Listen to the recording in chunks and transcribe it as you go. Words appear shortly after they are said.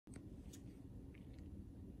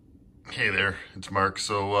Hey there, it's Mark.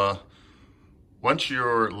 So once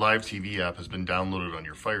your live TV app has been downloaded on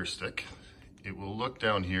your Fire Stick, it will look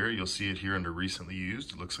down here. You'll see it here under recently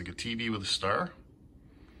used. It looks like a TV with a star.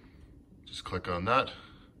 Just click on that.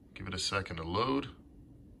 Give it a second to load.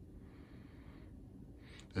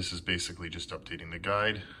 This is basically just updating the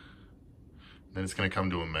guide. Then it's going to come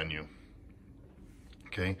to a menu.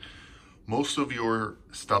 Okay. Most of your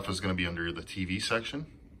stuff is going to be under the TV section.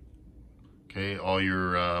 Okay. All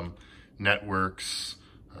your networks,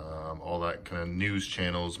 all that kind of news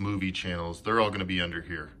channels, movie channels, they're all going to be under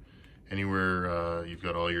here. Anywhere you've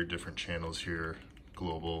got all your different channels here,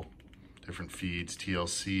 global, different feeds,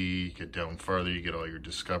 TLC. You get down farther, you get all your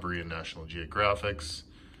Discovery and National Geographics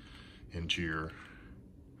into your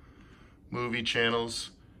movie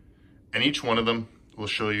channels. And each one of them will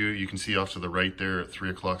show you, you can see off to the right there at 3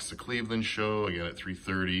 o'clock's the Cleveland show, again at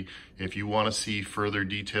 3:30. If you want to see further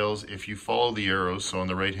details, if you follow the arrows, so on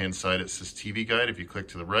the right hand side it says TV Guide, if you click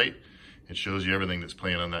to the right, it shows you everything that's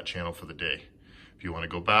playing on that channel for the day. If you want to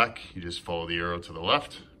go back, you just follow the arrow to the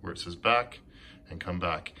left where it says back and come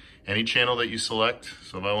back. Any channel that you select,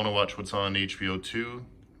 so if I want to watch what's on HBO 2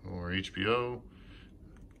 or HBO,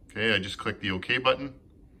 okay, I just click the OK button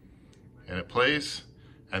and it plays.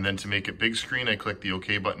 And then to make it big screen, I click the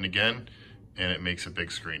OK button again, and it makes it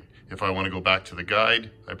big screen. If I want to go back to the guide,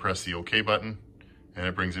 I press the OK button, and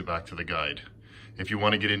it brings it back to the guide. If you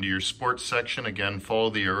want to get into your sports section, again, follow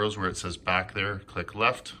the arrows where it says back there, click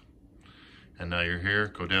left, and now you're here.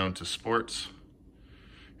 Go down to sports,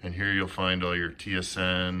 and here you'll find all your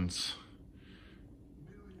TSNs.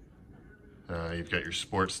 You've got your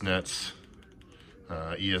sports nets,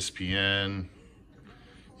 ESPN.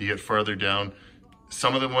 You get farther down.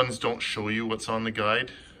 Some of the ones don't show you what's on the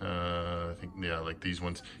guide. I think, yeah, like these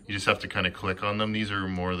ones, you just have to kind of click on them. These are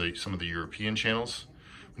more some of the European channels.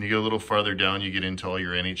 When you get a little farther down, you get into all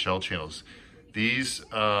your NHL channels. These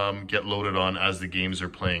get loaded on as the games are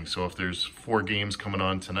playing. So if there's 4 games coming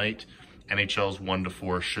on tonight, NHL's 1 to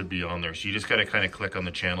 4 should be on there. So you just got to kind of click on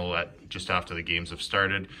the channel at just after the games have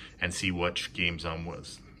started and see which games on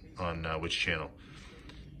which channel.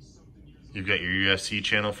 You've got your UFC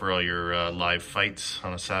channel for all your live fights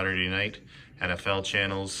on a Saturday night, NFL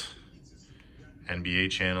channels, NBA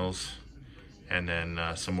channels, and then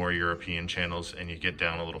some more European channels, and you get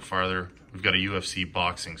down a little farther. We've got a UFC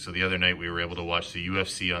boxing. So the other night we were able to watch the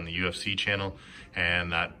UFC on the UFC channel and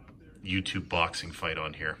that YouTube boxing fight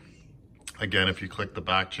on here. Again, if you click the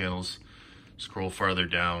back channels, scroll farther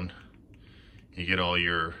down, you get all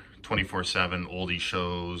your 24/7 oldie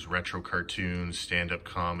shows, retro cartoons, stand-up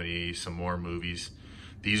comedy, some more movies.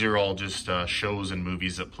 These are all just shows and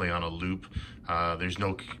movies that play on a loop. There's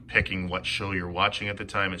no picking what show you're watching at the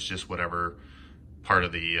time. It's just whatever part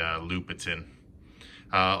of the loop it's in.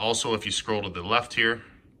 Also, if you scroll to the left here,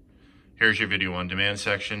 here's your video on demand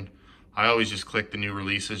section. I always just click the new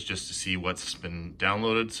releases just to see what's been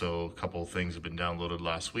downloaded. So a couple of things have been downloaded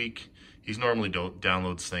last week. He normally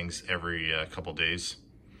downloads things every couple days.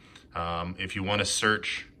 If you want to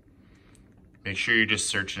search, make sure you're just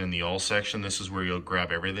searching in the all section. This is where you'll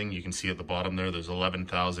grab everything. You can see at the bottom there's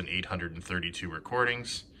 11,832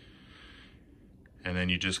 recordings. And then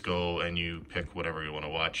you just go and you pick whatever you want to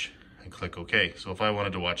watch and click OK. So if I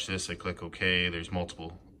wanted to watch this, I click OK. There's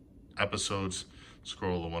multiple episodes.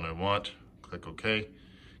 Scroll the one I want, click OK.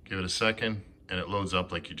 Give it a second, and it loads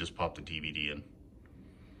up like you just popped the DVD in.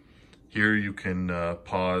 Here you can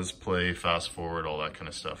pause, play, fast forward, all that kind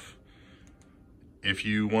of stuff. If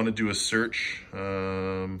you want to do a search,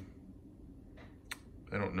 I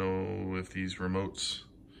don't know if these remotes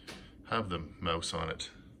have the mouse on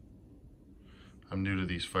it. I'm new to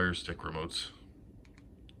these Fire Stick remotes.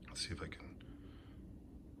 Let's see if I can.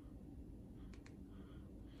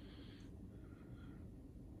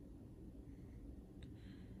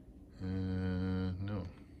 No.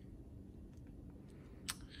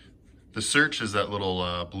 The search is that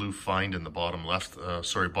little blue find in the bottom left,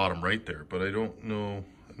 bottom right there, but I don't know,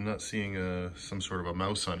 I'm not seeing some sort of a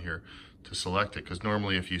mouse on here to select it, because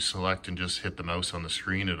normally if you select and just hit the mouse on the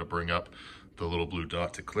screen, it'll bring up the little blue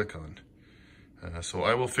dot to click on. So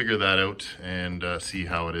I will figure that out and see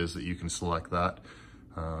how it is that you can select that,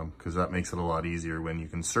 because that makes it a lot easier when you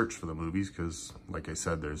can search for the movies, because like I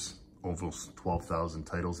said, there's almost 12,000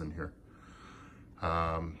 titles in here.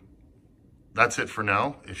 That's it for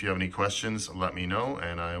now. If you have any questions, let me know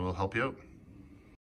and I will help you out.